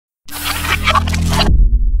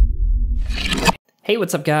Hey,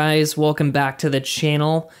 what's up guys? Welcome back to the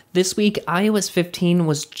channel. This week, iOS 15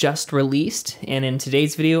 was just released, and in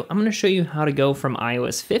today's video, I'm gonna show you how to go from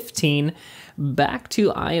iOS 15 back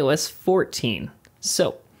to iOS 14.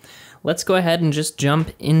 So, let's go ahead and just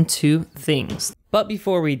jump into things. But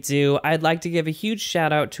before we do, I'd like to give a huge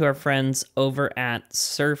shout out to our friends over at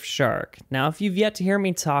Surfshark. Now, if you've yet to hear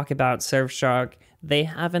me talk about Surfshark, they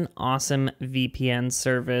have an awesome VPN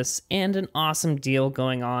service and an awesome deal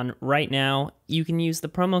going on right now. You can use the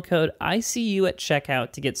promo code ICU at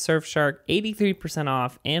checkout to get Surfshark 83%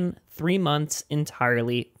 off and 3 months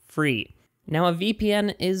entirely free. Now, a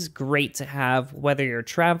VPN is great to have whether you're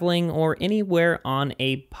traveling or anywhere on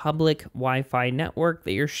a public Wi-Fi network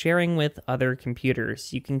that you're sharing with other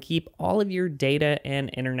computers. You can keep all of your data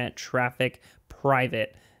and internet traffic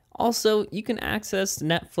private. Also, you can access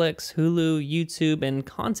Netflix, Hulu, YouTube, and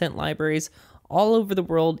content libraries all over the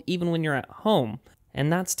world even when you're at home.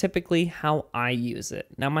 And that's typically how I use it.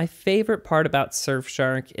 Now, my favorite part about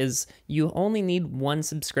Surfshark is you only need one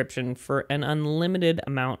subscription for an unlimited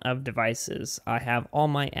amount of devices. I have all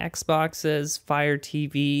my Xboxes, Fire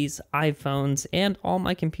TVs, iPhones, and all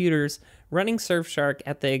my computers running Surfshark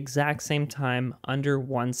at the exact same time under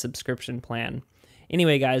one subscription plan.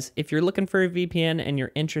 Anyway, guys, if you're looking for a VPN and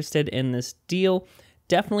you're interested in this deal,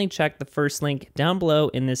 definitely check the first link down below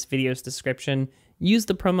in this video's description. Use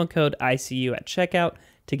the promo code ICU at checkout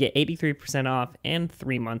to get 83% off and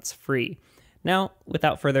 3 months free. Now,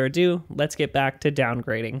 without further ado, let's get back to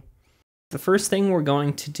downgrading. The first thing we're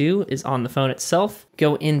going to do is on the phone itself,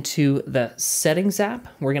 go into the Settings app.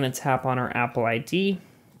 We're going to tap on our Apple ID,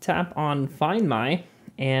 tap on Find My,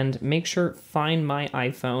 and make sure Find My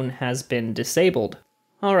iPhone has been disabled.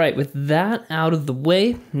 All right, with that out of the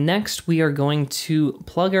way, next we are going to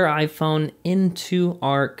plug our iPhone into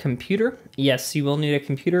our computer. Yes, you will need a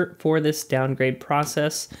computer for this downgrade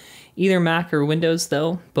process. Either Mac or Windows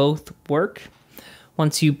though, both work.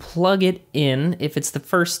 Once you plug it in, if it's the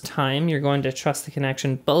first time, you're going to trust the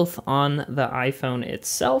connection both on the iPhone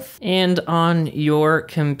itself and on your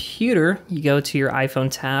computer. You go to your iPhone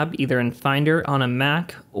tab, either in Finder on a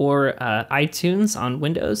Mac or iTunes on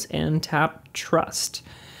Windows, and tap Trust.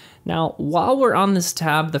 Now, while we're on this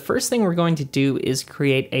tab, the first thing we're going to do is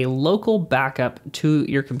create a local backup to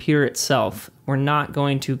your computer itself. We're not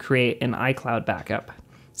going to create an iCloud backup.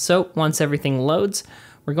 So once everything loads,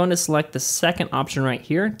 we're going to select the second option right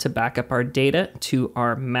here to back up our data to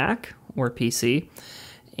our Mac or PC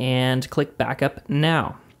and click Backup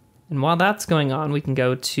Now. And while that's going on, we can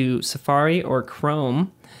go to Safari or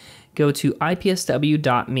Chrome, go to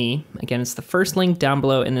ipsw.me. Again, it's the first link down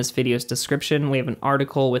below in this video's description. We have an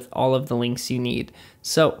article with all of the links you need.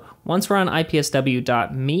 So once we're on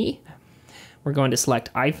ipsw.me, we're going to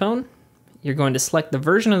select iPhone. You're going to select the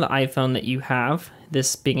version of the iPhone that you have,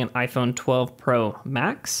 this being an iPhone 12 Pro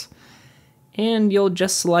Max, and you'll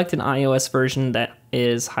just select an iOS version that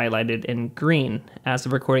is highlighted in green. As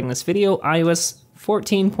of recording this video, iOS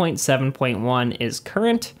 14.7.1 is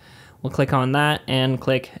current. We'll click on that and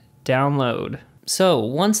click Download. So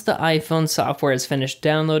once the iPhone software is finished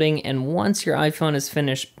downloading and once your iPhone is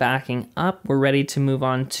finished backing up, we're ready to move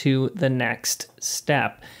on to the next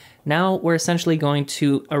step. Now we're essentially going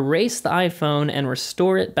to erase the iPhone and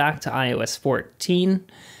restore it back to iOS 14.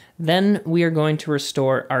 Then we are going to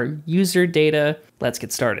restore our user data. Let's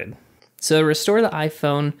get started. So to restore the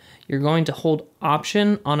iPhone, you're going to hold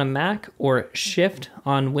Option on a Mac or Shift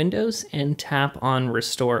on Windows and tap on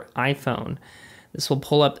Restore iPhone. This will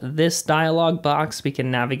pull up this dialog box. We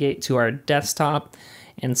can navigate to our desktop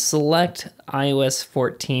and select iOS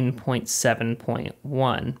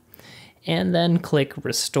 14.7.1. and then click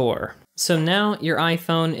Restore. So now your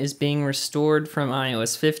iPhone is being restored from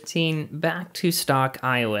iOS 15 back to stock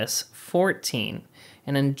iOS 14.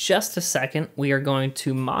 And in just a second, we are going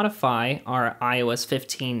to modify our iOS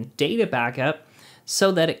 15 data backup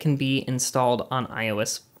so that it can be installed on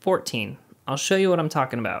iOS 14. I'll show you what I'm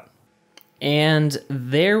talking about. And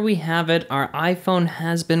there we have it. Our iPhone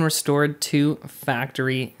has been restored to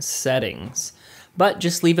factory settings. But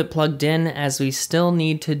just leave it plugged in as we still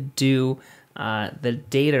need to do the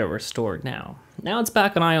data restored now. Now it's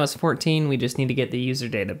back on iOS 14, we just need to get the user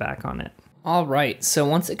data back on it. All right, so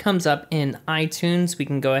once it comes up in iTunes, we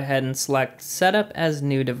can go ahead and select Setup as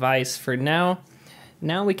New Device for now.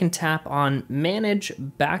 Now we can tap on Manage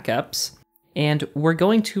Backups, and we're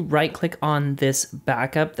going to right-click on this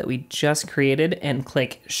backup that we just created and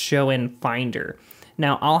click Show in Finder.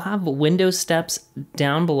 Now, I'll have Windows steps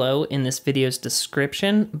down below in this video's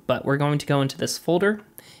description, but we're going to go into this folder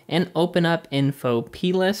and open up Info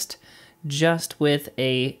plist just with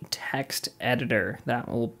a text editor. That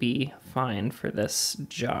will be fine for this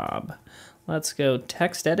job. let's go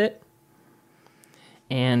text edit.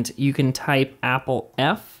 And you can type Apple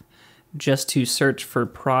F just to search for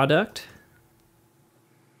product.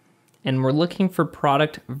 And we're looking for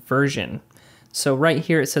product version. So right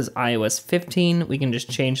here it says iOS 15. We can just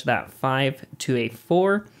change that 5 to a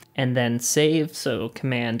 4 and then save. So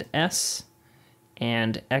Command S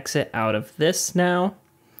and exit out of this now.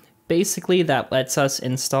 Basically that lets us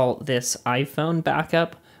install this iPhone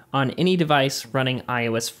backup on any device running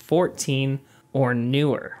iOS 14 or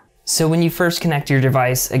newer. So when you first connect your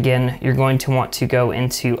device, again, you're going to want to go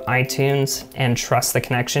into iTunes and trust the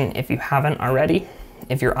connection if you haven't already.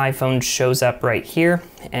 If your iPhone shows up right here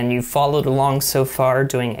and you followed along so far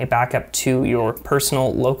doing a backup to your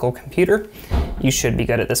personal local computer, you should be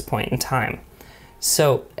good at this point in time.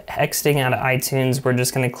 So exiting out of iTunes, we're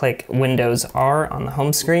just going to click Windows R on the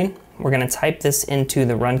home screen. We're going to type this into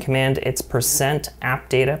the run command. It's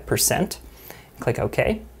 %appdata%. Click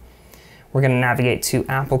OK. We're going to navigate to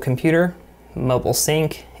Apple Computer, Mobile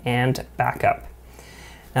Sync, and Backup.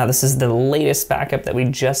 Now this is the latest backup that we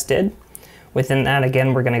just did. Within that,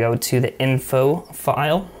 again, we're going to go to the info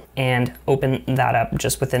file and open that up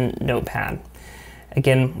just within Notepad.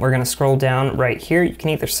 Again, we're going to scroll down right here. You can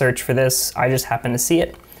either search for this, I just happen to see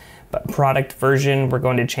it, but product version, we're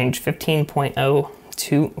going to change 15.0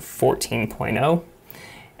 to 14.0,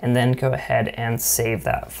 and then go ahead and save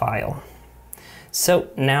that file. So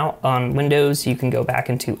now on Windows, you can go back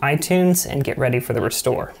into iTunes and get ready for the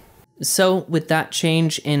restore. So with that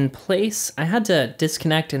change in place, I had to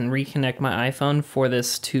disconnect and reconnect my iPhone for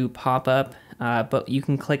this to pop up, but you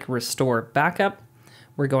can click Restore Backup.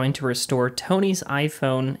 We're going to restore Tony's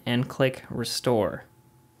iPhone and click Restore.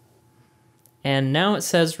 And now it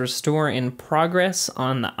says Restore in Progress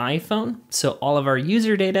on the iPhone, so all of our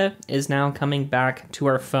user data is now coming back to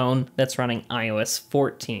our phone that's running iOS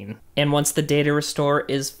 14. And once the data restore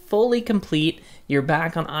is fully complete, you're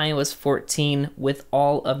back on iOS 14 with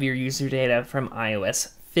all of your user data from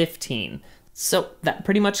iOS 15. So that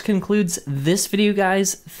pretty much concludes this video,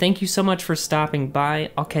 guys. Thank you so much for stopping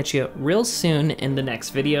by. I'll catch you real soon in the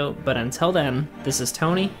next video, but until then, this is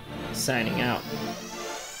Tony, signing out.